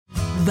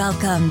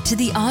Welcome to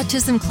the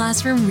Autism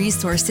Classroom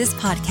Resources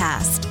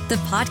Podcast, the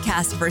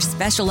podcast for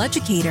special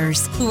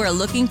educators who are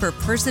looking for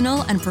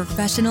personal and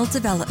professional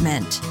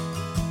development.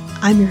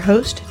 I'm your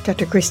host,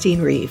 Dr.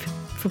 Christine Reeve.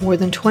 For more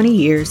than 20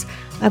 years,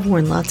 I've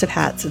worn lots of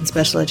hats in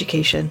special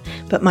education,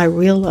 but my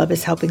real love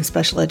is helping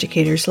special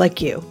educators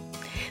like you.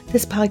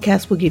 This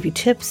podcast will give you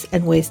tips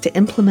and ways to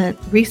implement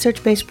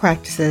research-based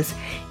practices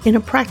in a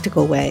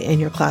practical way in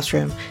your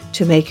classroom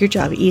to make your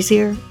job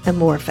easier and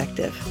more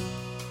effective.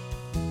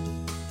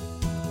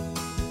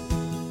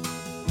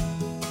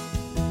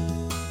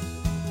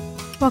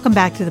 Welcome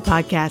back to the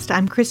podcast.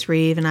 I'm Chris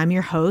Reeve, and I'm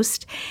your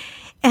host.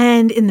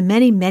 And in the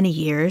many, many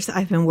years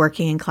I've been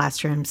working in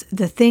classrooms,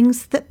 the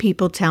things that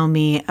people tell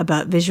me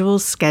about visual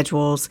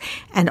schedules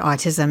and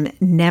autism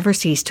never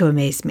cease to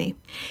amaze me.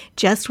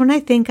 Just when I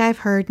think I've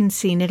heard and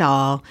seen it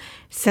all,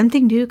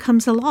 something new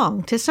comes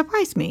along to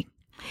surprise me.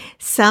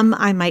 Some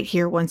I might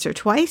hear once or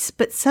twice,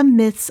 but some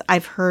myths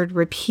I've heard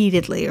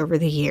repeatedly over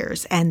the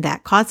years, and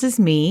that causes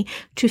me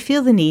to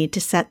feel the need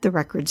to set the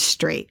record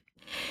straight.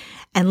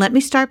 And let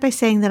me start by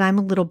saying that I'm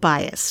a little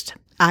biased.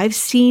 I've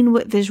seen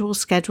what visual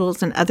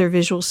schedules and other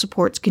visual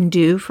supports can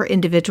do for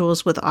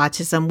individuals with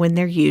autism when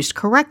they're used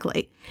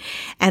correctly.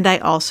 And I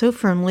also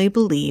firmly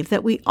believe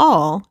that we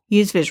all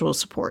use visual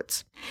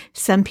supports.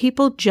 Some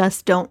people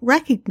just don't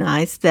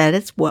recognize that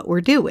it's what we're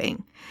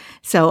doing.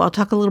 So I'll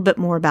talk a little bit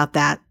more about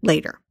that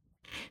later.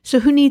 So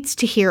who needs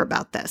to hear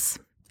about this?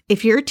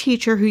 If you're a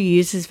teacher who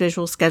uses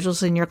visual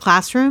schedules in your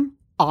classroom,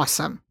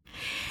 awesome.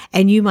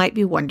 And you might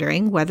be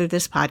wondering whether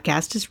this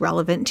podcast is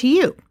relevant to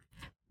you.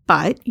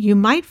 But you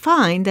might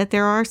find that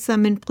there are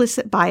some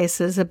implicit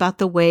biases about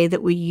the way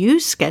that we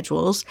use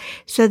schedules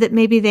so that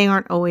maybe they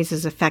aren't always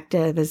as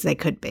effective as they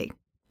could be.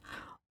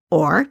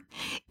 Or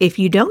if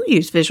you don't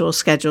use visual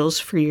schedules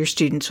for your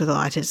students with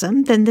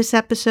autism, then this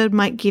episode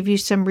might give you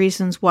some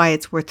reasons why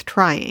it's worth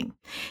trying.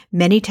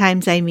 Many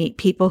times I meet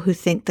people who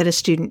think that a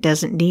student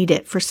doesn't need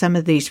it for some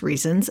of these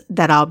reasons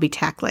that I'll be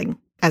tackling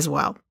as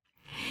well.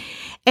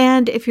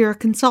 And if you're a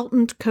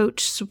consultant,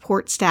 coach,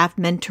 support staff,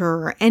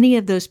 mentor, or any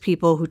of those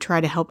people who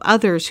try to help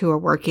others who are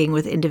working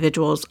with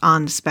individuals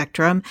on the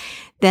spectrum,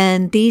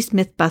 then these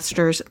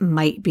Mythbusters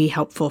might be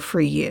helpful for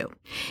you.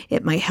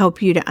 It might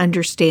help you to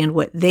understand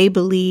what they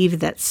believe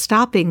that's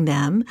stopping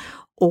them,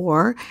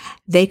 or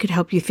they could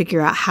help you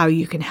figure out how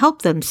you can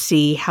help them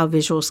see how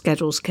visual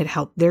schedules could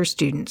help their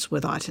students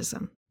with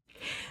autism.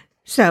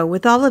 So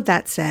with all of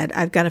that said,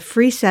 I've got a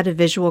free set of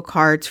visual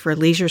cards for a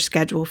leisure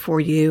schedule for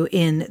you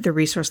in the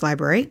resource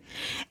library.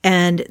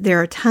 And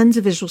there are tons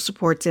of visual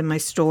supports in my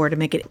store to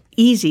make it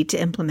easy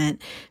to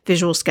implement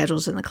visual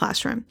schedules in the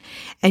classroom.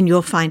 And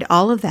you'll find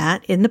all of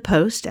that in the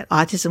post at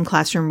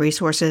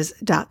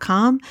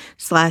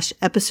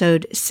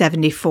autismclassroomresources.com/episode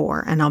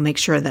 74. And I'll make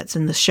sure that's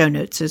in the show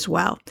notes as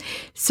well.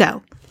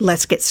 So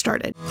let's get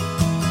started.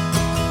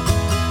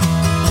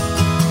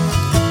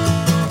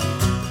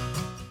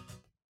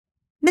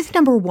 Myth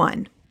number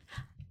 1,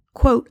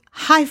 quote,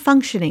 high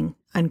functioning,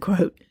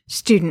 unquote,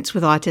 students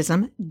with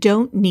autism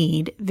don't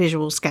need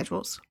visual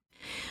schedules.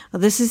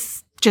 Well, this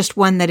is just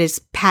one that is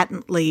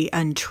patently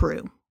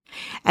untrue.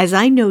 As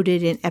I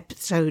noted in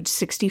episode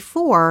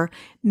 64,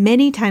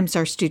 many times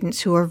our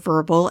students who are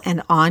verbal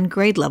and on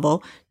grade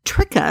level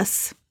trick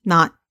us,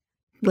 not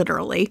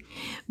literally,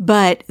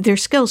 but their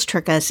skills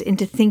trick us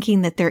into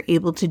thinking that they're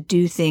able to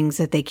do things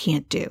that they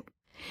can't do.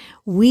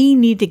 We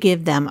need to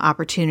give them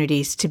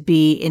opportunities to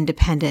be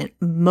independent,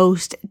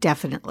 most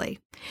definitely.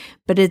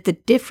 But the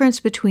difference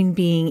between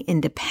being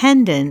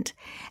independent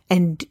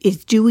and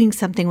is doing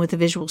something with a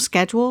visual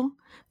schedule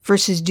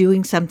versus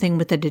doing something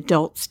with an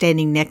adult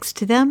standing next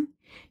to them,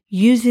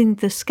 using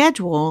the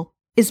schedule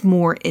is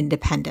more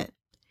independent.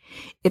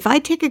 If I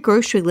take a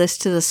grocery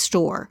list to the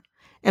store,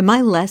 am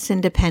I less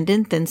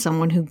independent than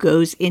someone who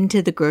goes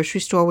into the grocery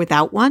store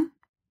without one?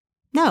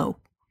 No.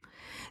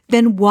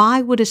 Then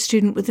why would a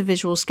student with a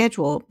visual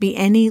schedule be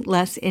any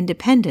less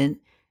independent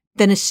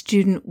than a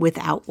student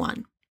without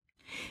one?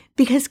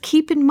 Because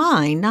keep in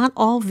mind, not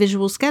all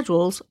visual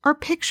schedules are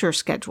picture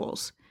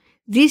schedules.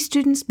 These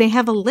students may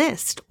have a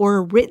list or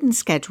a written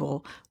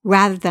schedule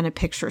rather than a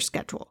picture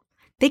schedule.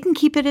 They can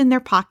keep it in their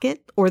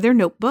pocket or their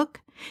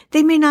notebook.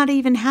 They may not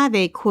even have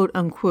a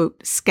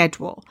quote-unquote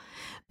schedule,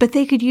 but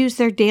they could use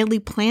their daily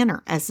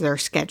planner as their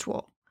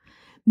schedule.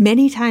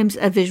 Many times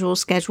a visual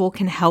schedule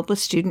can help a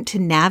student to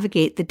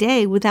navigate the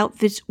day without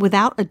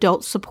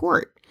adult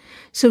support.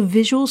 So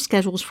visual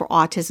schedules for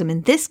autism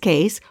in this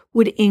case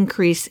would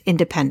increase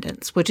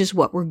independence, which is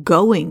what we're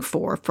going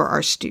for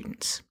our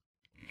students.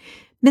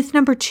 Myth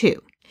number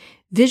 2,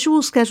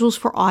 visual schedules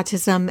for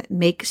autism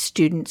make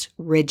students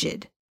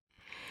rigid.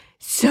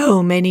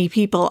 So many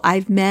people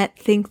I've met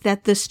think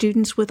that the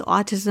students with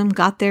autism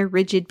got their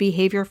rigid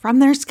behavior from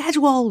their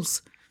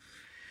schedules,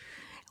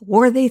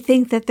 or they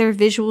think that their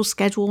visual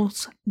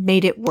schedules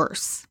made it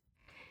worse.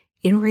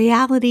 In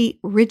reality,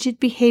 rigid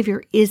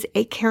behavior is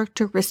a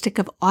characteristic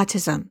of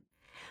autism.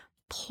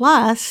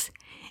 Plus,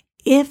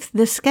 if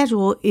the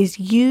schedule is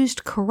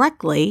used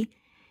correctly,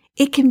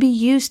 it can be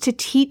used to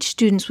teach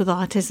students with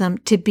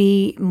autism to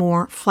be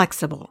more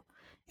flexible,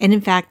 And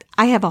in fact,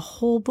 I have a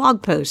whole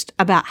blog post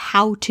about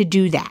how to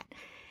do that.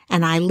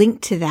 And I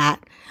link to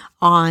that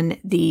on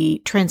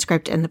the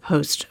transcript and the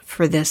post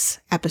for this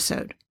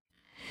episode.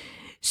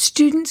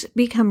 Students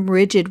become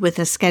rigid with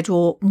a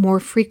schedule more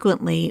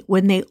frequently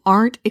when they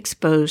aren't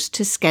exposed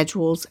to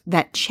schedules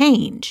that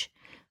change.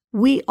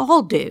 We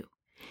all do.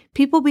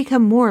 People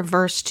become more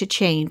averse to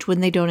change when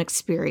they don't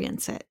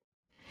experience it.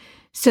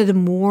 So the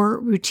more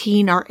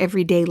routine our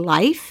everyday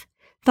life,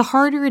 the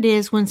harder it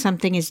is when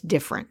something is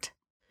different.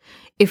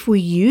 If we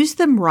use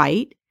them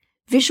right,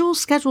 visual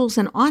schedules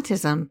in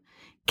autism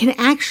can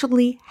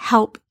actually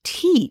help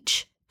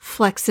teach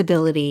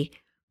flexibility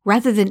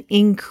rather than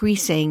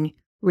increasing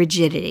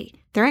rigidity.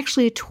 They're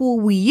actually a tool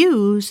we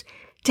use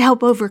to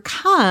help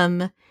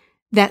overcome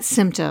that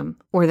symptom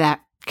or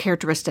that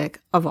characteristic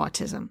of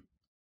autism.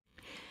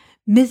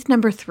 Myth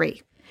number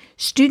 3,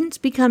 students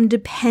become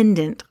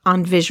dependent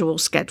on visual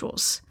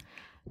schedules.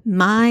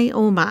 My,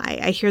 oh my,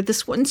 I hear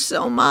this one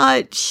so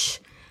much.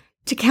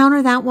 To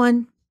counter that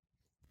one,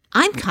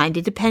 I'm kind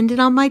of dependent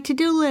on my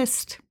to-do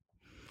list.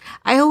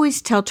 I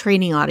always tell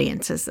training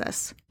audiences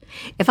this.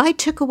 If I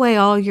took away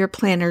all your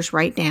planners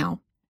right now,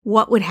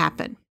 what would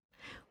happen?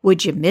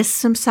 Would you miss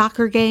some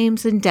soccer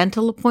games and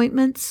dental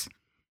appointments?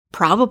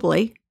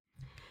 Probably.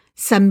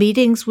 Some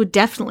meetings would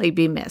definitely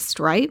be missed,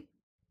 right?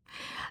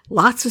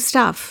 Lots of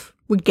stuff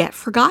would get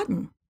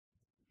forgotten.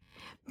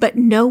 But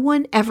no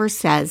one ever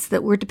says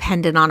that we're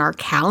dependent on our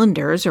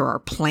calendars or our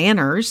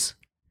planners.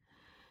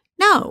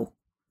 No.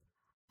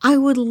 I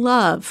would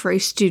love for a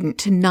student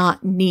to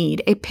not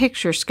need a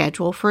picture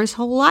schedule for his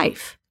whole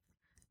life.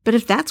 But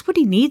if that's what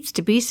he needs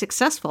to be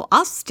successful,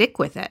 I'll stick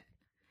with it.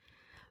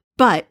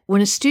 But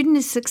when a student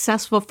is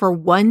successful for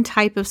one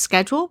type of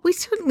schedule, we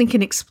certainly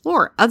can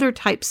explore other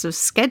types of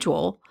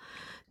schedule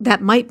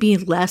that might be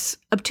less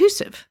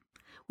obtrusive.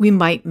 We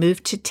might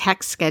move to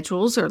text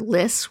schedules or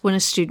lists when a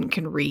student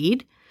can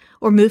read,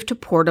 or move to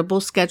portable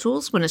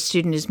schedules when a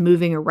student is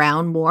moving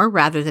around more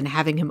rather than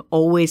having him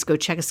always go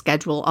check a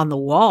schedule on the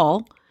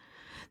wall.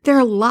 There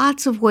are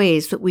lots of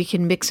ways that we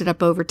can mix it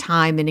up over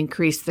time and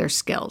increase their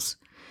skills.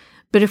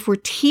 But if we're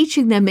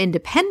teaching them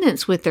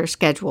independence with their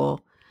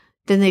schedule,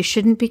 then they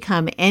shouldn't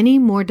become any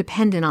more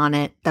dependent on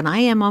it than I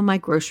am on my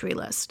grocery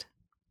list.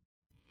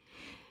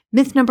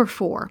 Myth number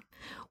 4.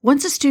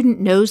 Once a student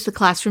knows the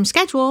classroom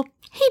schedule,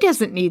 he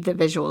doesn't need the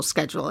visual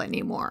schedule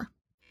anymore.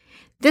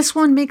 This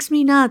one makes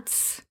me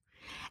nuts.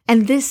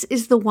 And this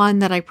is the one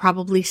that I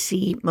probably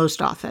see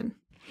most often.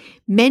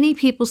 Many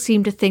people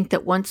seem to think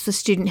that once the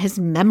student has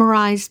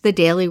memorized the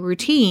daily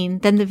routine,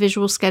 then the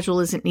visual schedule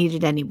isn't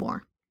needed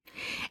anymore.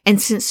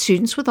 And since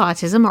students with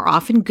autism are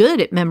often good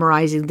at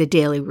memorizing the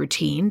daily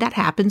routine, that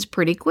happens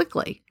pretty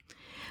quickly.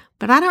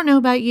 But I don't know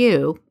about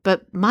you,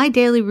 but my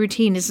daily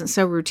routine isn't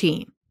so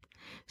routine.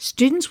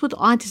 Students with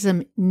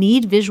autism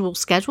need visual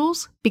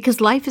schedules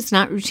because life is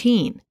not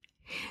routine.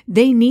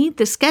 They need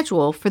the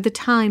schedule for the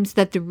times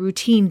that the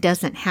routine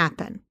doesn't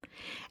happen.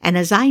 And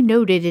as I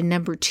noted in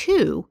number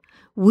 2,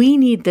 we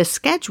need the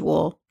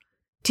schedule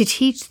to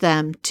teach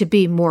them to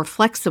be more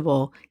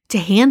flexible to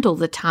handle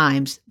the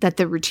times that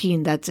the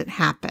routine doesn't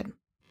happen.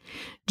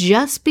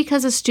 Just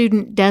because a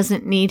student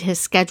doesn't need his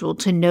schedule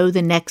to know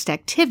the next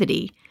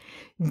activity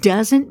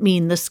doesn't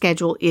mean the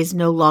schedule is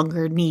no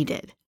longer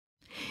needed.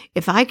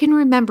 If I can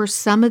remember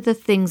some of the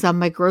things on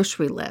my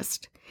grocery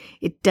list,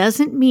 it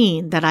doesn't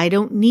mean that I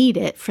don't need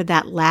it for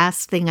that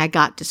last thing I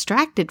got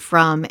distracted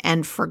from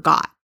and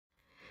forgot.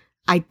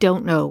 I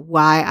don't know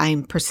why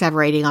I'm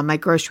perseverating on my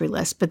grocery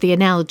list, but the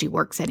analogy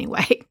works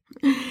anyway.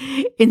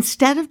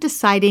 Instead of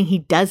deciding he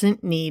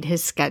doesn't need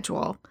his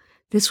schedule,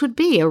 this would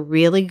be a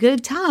really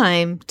good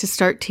time to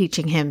start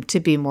teaching him to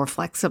be more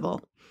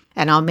flexible.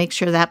 And I'll make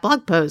sure that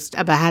blog post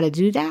about how to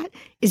do that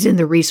is in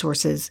the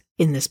resources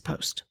in this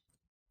post.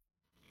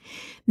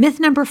 Myth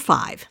number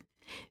 5.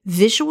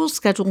 Visual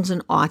schedules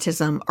in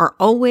autism are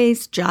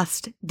always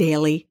just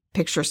daily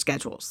picture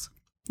schedules.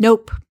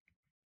 Nope.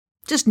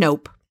 Just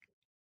nope.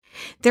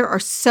 There are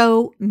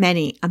so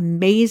many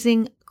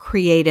amazing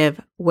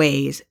creative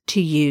ways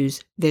to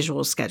use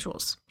visual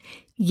schedules.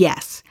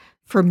 Yes,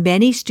 for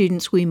many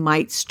students, we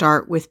might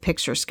start with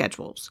picture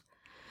schedules,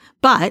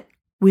 but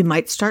we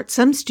might start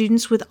some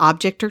students with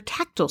object or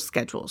tactile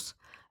schedules.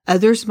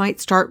 Others might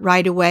start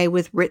right away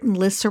with written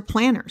lists or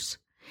planners.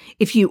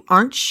 If you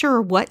aren't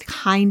sure what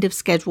kind of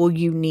schedule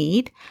you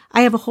need,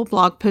 I have a whole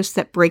blog post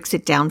that breaks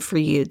it down for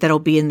you that'll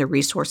be in the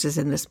resources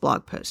in this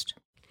blog post.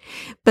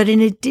 But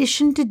in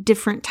addition to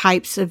different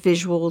types of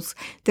visuals,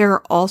 there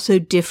are also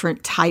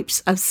different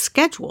types of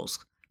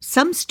schedules.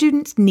 Some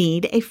students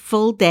need a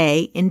full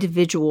day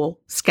individual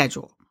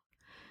schedule.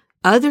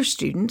 Other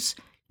students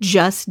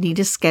just need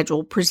a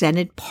schedule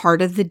presented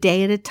part of the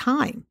day at a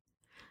time.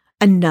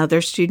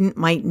 Another student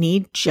might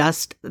need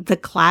just the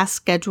class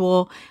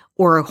schedule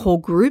or a whole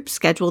group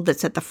schedule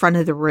that's at the front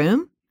of the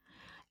room,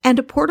 and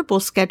a portable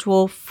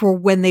schedule for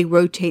when they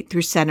rotate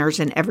through centers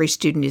and every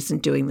student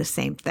isn't doing the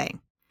same thing.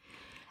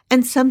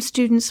 And some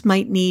students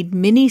might need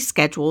mini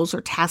schedules or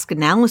task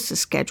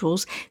analysis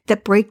schedules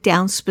that break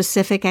down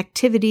specific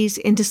activities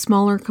into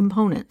smaller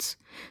components.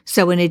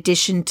 So in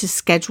addition to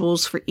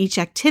schedules for each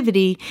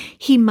activity,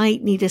 he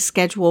might need a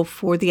schedule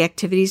for the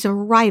activity's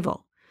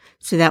arrival.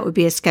 So that would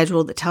be a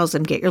schedule that tells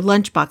them, get your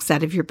lunchbox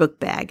out of your book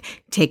bag,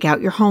 take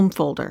out your home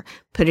folder,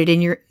 put it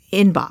in your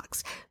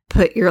inbox,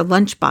 put your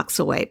lunchbox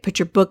away, put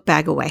your book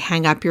bag away,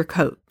 hang up your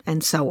coat,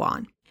 and so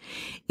on.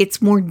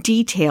 It's more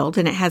detailed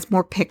and it has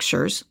more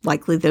pictures.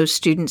 Likely those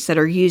students that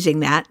are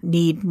using that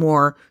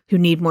who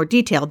need more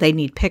detail, they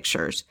need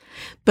pictures,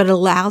 but it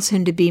allows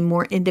him to be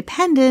more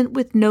independent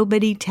with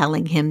nobody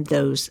telling him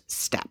those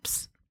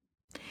steps.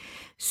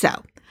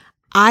 So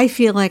I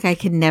feel like I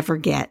can never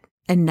get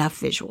enough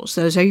visuals.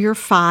 Those are your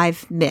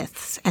 5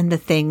 myths and the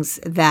things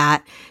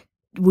that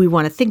we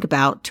want to think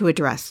about to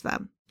address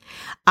them.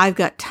 I've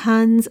got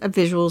tons of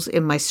visuals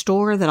in my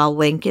store that I'll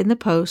link in the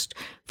post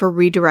for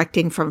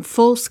redirecting from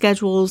full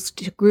schedules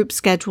to group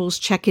schedules,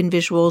 check-in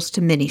visuals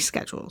to mini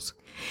schedules.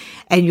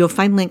 And you'll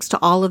find links to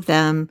all of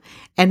them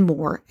and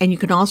more. And you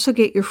can also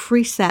get your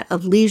free set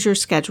of leisure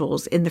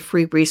schedules in the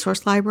free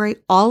resource library.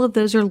 All of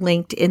those are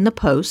linked in the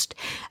post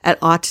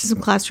at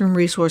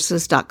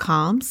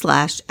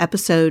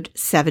autismclassroomresources.com/episode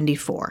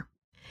 74.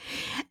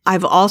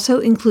 I've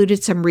also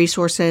included some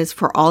resources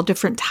for all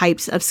different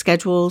types of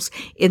schedules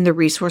in the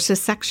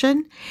resources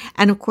section.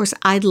 And of course,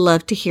 I'd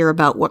love to hear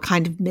about what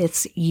kind of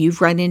myths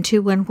you've run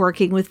into when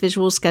working with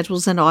visual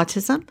schedules and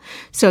autism.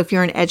 So if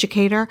you're an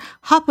educator,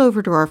 hop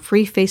over to our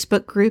free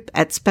Facebook group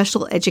at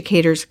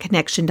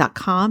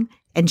specialeducatorsconnection.com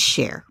and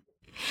share.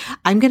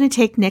 I'm going to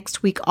take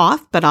next week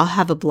off, but I'll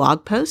have a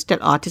blog post at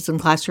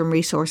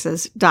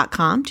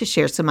autismclassroomresources.com to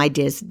share some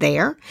ideas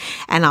there.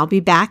 And I'll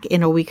be back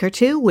in a week or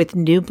two with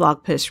new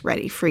blog posts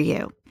ready for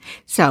you.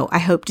 So I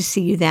hope to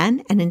see you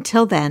then. And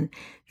until then,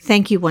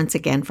 thank you once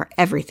again for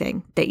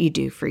everything that you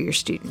do for your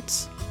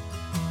students.